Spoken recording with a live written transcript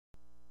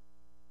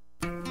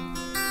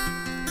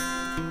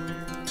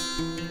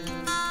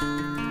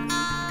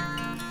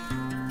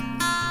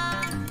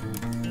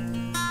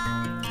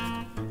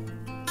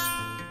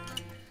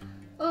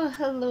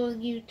Hello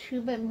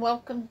YouTube, and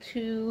welcome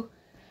to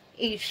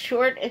a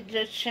short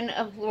edition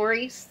of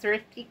Lori's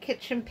Thrifty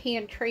Kitchen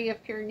Pantry.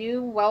 If you're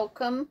new,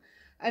 welcome.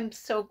 I'm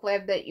so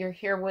glad that you're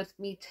here with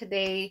me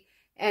today.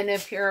 And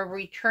if you're a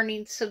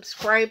returning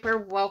subscriber,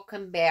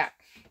 welcome back.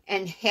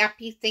 And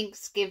happy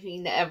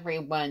Thanksgiving to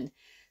everyone.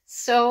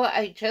 So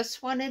I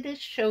just wanted to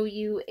show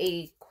you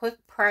a quick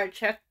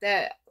project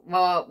that,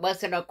 well, it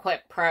wasn't a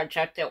quick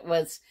project. It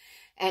was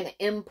an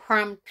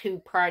impromptu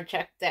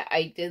project that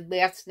I did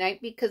last night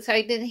because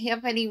I didn't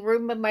have any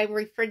room in my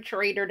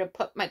refrigerator to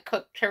put my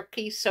cooked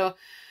turkey. So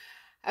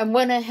I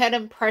went ahead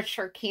and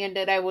pressure canned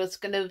it. I was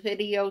going to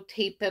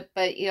videotape it,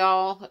 but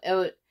y'all,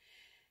 it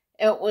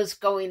was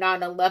going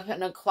on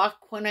 11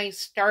 o'clock when I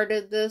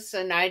started this,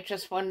 and I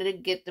just wanted to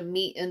get the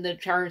meat in the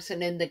jars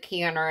and in the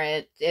canner.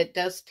 It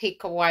does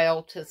take a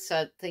while to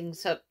set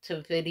things up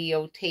to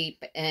videotape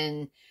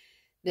and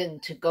then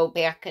to go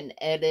back and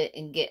edit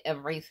and get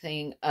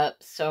everything up.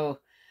 So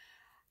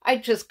I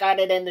just got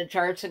it in the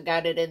jars and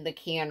got it in the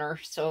canner.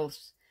 So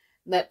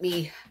let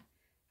me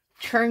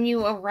turn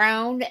you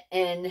around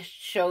and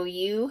show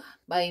you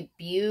my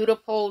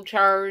beautiful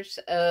jars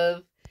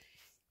of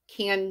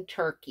canned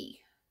turkey.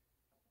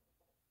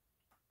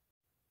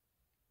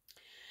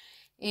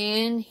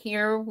 And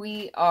here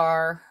we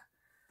are.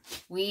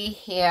 We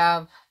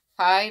have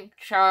 5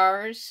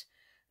 jars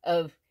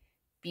of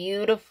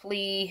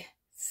beautifully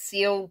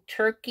sealed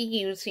turkey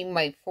using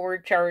my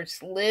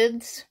ForJars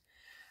Lids.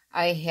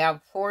 I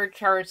have 4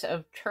 jars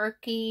of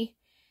turkey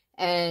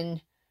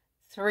and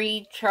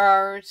 3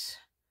 jars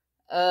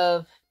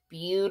of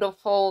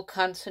beautiful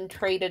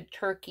concentrated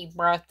turkey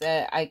broth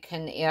that I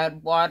can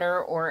add water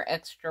or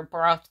extra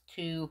broth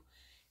to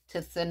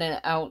thin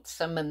it out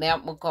some, and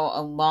that will go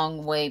a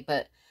long way.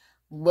 But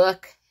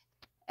look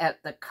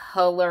at the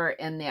color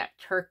in that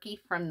turkey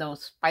from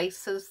those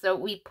spices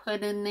that we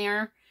put in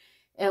there.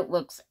 It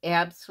looks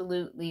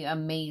absolutely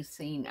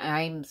amazing.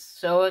 I'm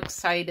so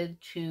excited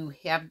to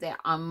have that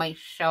on my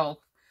shelf.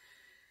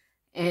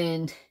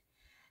 And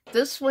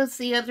this was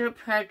the other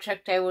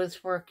project I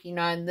was working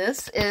on.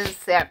 This is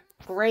that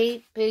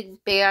great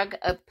big bag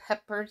of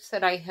peppers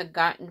that I had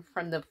gotten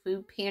from the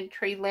food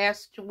pantry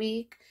last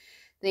week.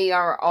 They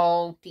are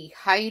all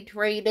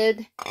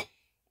dehydrated,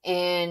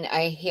 and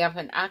I have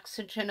an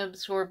oxygen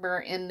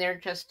absorber in there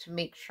just to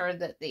make sure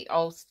that they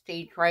all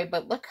stay dry.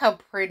 But look how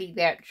pretty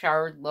that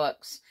jar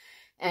looks.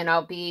 And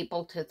I'll be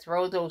able to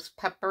throw those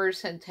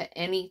peppers into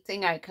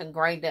anything. I can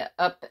grind it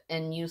up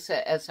and use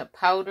it as a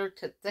powder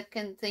to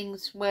thicken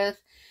things with.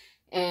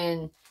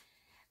 And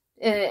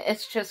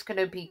it's just going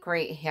to be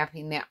great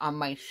having that on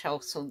my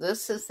shelf. So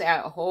this is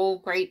that whole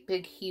great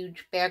big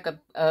huge bag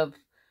of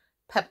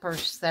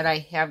peppers that I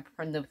have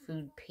from the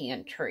food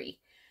pantry.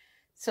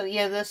 So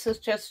yeah, this is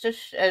just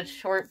a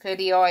short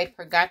video. I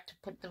forgot to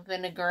put the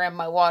vinegar in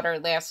my water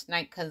last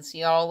night because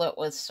y'all, it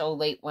was so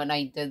late when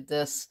I did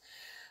this.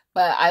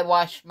 But I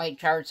washed my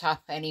jars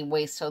off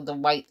anyway, so the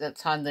white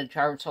that's on the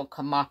jars will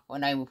come off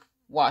when I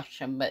wash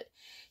them. But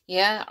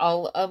yeah,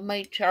 all of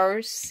my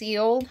jars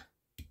sealed.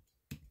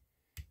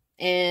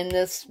 And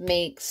this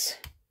makes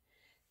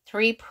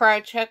 3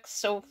 projects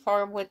so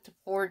far with the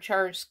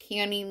ForJars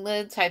canning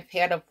lids. I've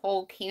had a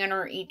full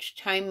canner each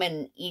time,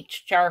 and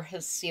each jar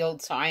has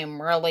sealed, so I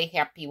am really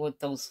happy with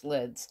those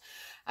lids.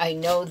 I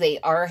know they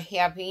are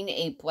having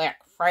a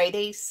Black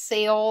Friday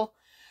sale.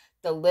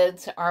 The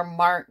lids are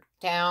marked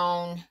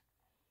down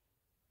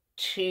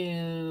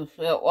to,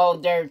 well,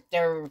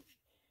 they're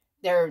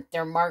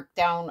marked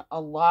down a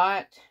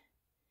lot.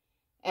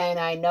 And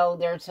I know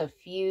there's a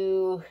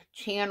few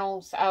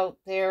channels out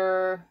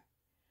there.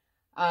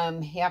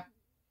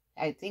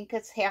 I think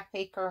it's Half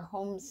Acre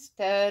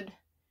Homestead.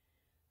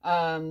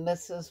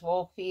 Mrs.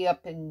 Wolfie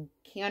up in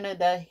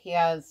Canada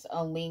has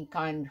a link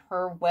on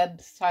her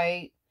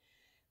website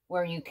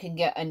where you can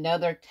get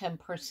another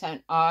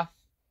 10% off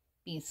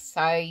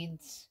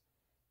besides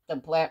the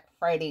Black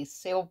Friday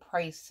sale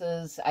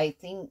prices. I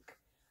think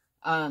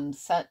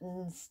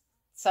Sutton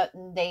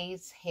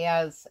Days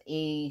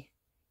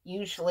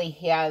usually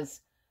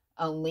has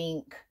a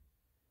link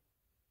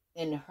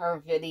in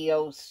her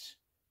videos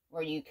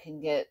where you can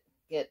get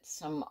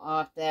some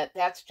off.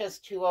 That's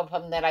just 2 of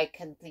them that I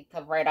can think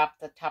of right off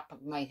the top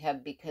of my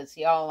head, because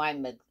y'all,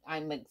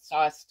 I'm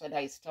exhausted.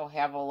 I still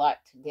have a lot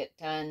to get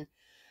done.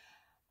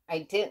 I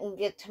didn't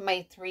get to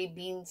my 3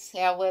 bean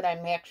salad.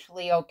 I'm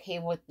actually okay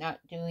with not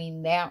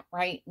doing that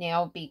right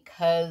now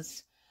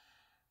because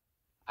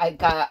I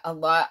got a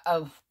lot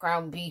of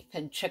ground beef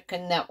and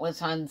chicken that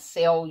was on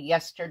sale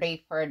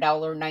yesterday for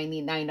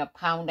 $1.99 a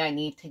pound. I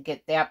need to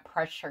get that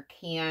pressure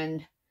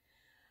canned.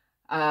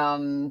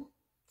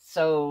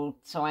 So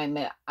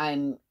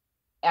I'm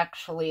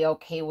actually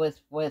okay with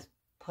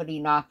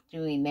putting off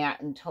doing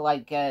that until I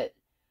get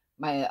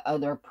my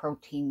other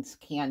proteins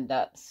canned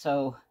up.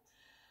 So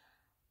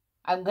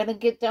I'm going to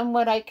get done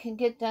what I can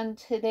get done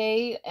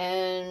today,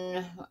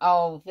 and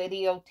I'll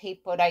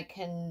videotape what I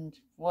can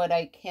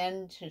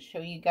to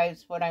show you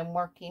guys what I'm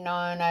working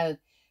on.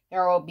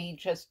 There will be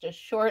just a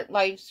short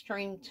live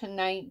stream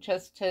tonight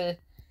just to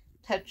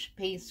touch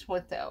base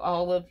with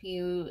all of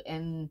you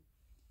and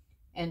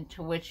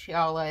to wish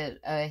y'all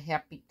a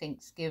happy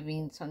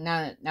Thanksgiving. So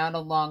not a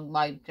long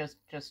live,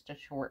 just a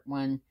short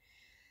one.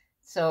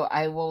 So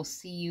I will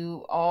see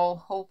you all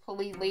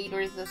hopefully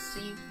later this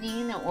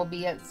evening. It will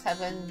be at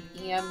 7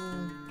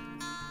 p.m.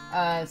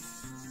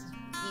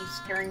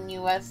 Eastern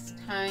U.S.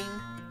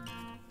 time,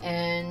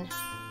 and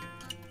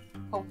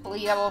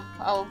hopefully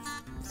I'll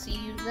see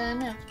you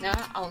then. If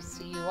not, I'll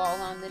see you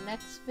all on the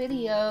next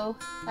video.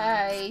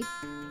 Bye.